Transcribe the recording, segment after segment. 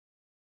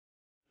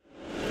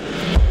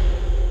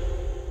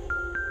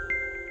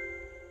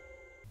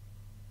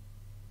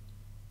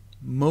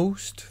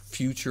Most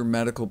future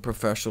medical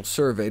professionals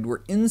surveyed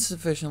were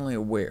insufficiently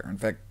aware, in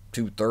fact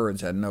 2/3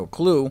 had no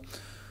clue,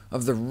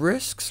 of the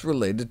risks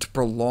related to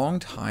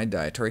prolonged high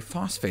dietary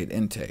phosphate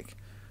intake.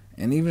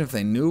 And even if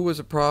they knew it was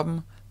a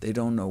problem, they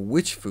don't know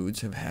which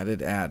foods have had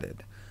it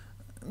added.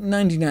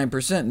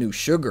 99% knew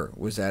sugar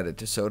was added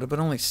to soda, but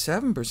only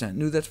 7%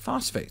 knew that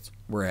phosphates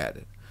were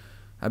added.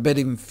 I bet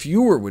even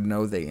fewer would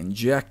know they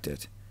inject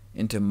it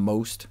into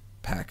most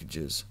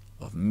packages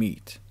of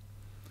meat.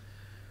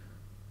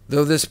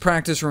 Though this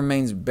practice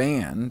remains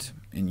banned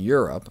in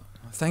Europe,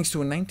 thanks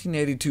to a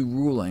 1982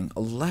 ruling,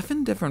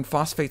 11 different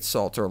phosphate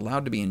salts are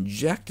allowed to be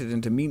injected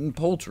into meat and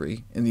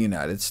poultry in the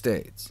United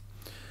States,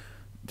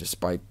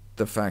 despite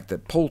the fact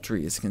that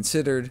poultry is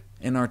considered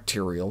an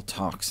arterial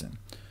toxin,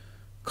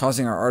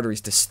 causing our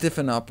arteries to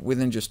stiffen up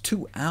within just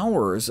 2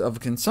 hours of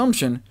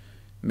consumption,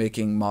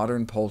 making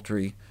modern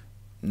poultry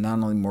not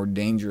only more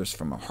dangerous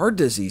from a heart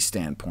disease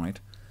standpoint,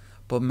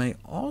 but may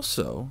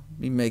also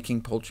be making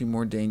poultry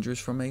more dangerous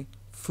from a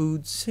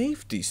food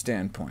safety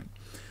standpoint.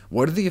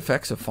 What are the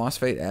effects of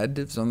phosphate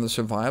additives on the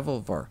survival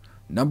of our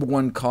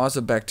 #1 cause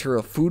of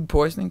bacterial food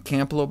poisoning,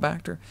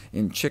 Campylobacter,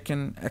 in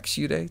chicken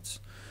exudates?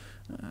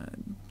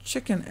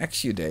 Chicken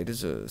exudate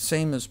is the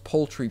same as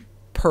poultry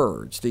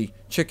purge, the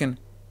chicken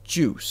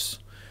juice.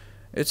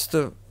 It's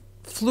the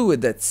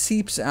fluid that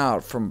seeps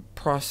out from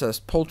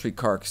processed poultry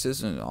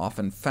carcasses, and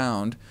often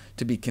found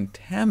to be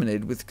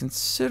contaminated with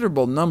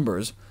considerable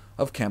numbers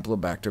of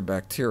Campylobacter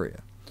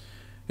bacteria.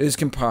 It is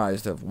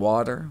comprised of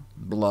water,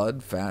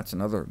 blood, fats,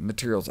 and other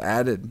materials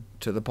added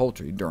to the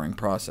poultry during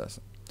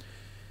processing.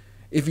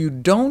 If you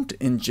don't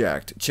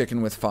inject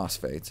chicken with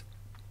phosphates,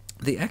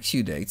 the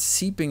exudates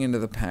seeping into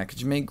the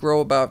package may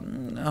grow about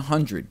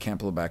 100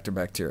 Campylobacter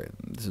bacteria.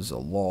 This is a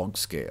log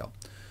scale.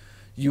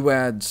 You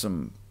add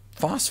some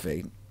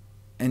phosphate,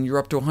 and you're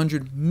up to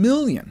 100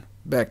 million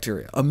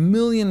bacteria,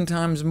 1,000,000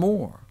 times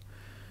more.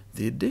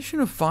 The addition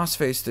of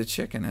phosphates to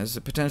chicken has the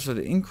potential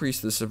to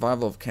increase the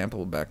survival of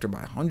Campylobacter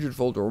by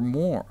 100-fold or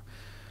more.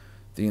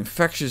 The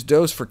infectious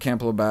dose for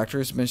Campylobacter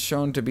has been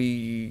shown to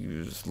be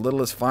as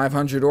little as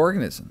 500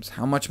 organisms.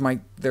 How much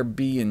might there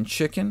be in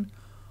chicken?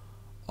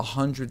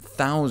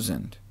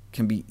 100,000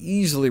 can be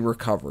easily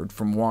recovered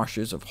from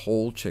washes of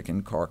whole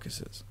chicken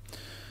carcasses.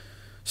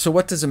 So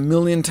what does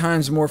 1,000,000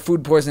 times more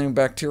food poisoning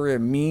bacteria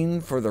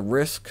mean for the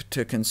risk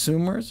to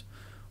consumers?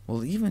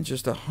 Well, even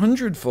just a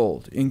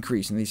 100-fold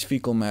increase in these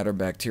fecal matter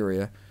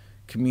bacteria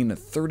can mean a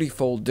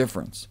 30-fold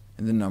difference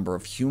in the number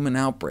of human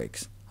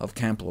outbreaks of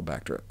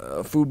Campylobacter,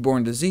 a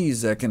foodborne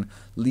disease that can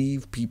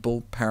leave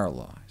people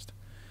paralyzed.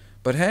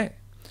 But hey,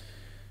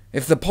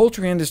 if the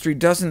poultry industry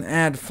doesn't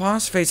add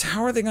phosphates,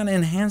 how are they going to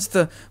enhance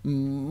the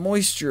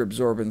moisture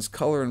absorbance,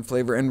 color, and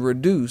flavor, and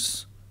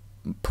reduce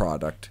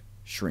product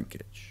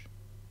shrinkage?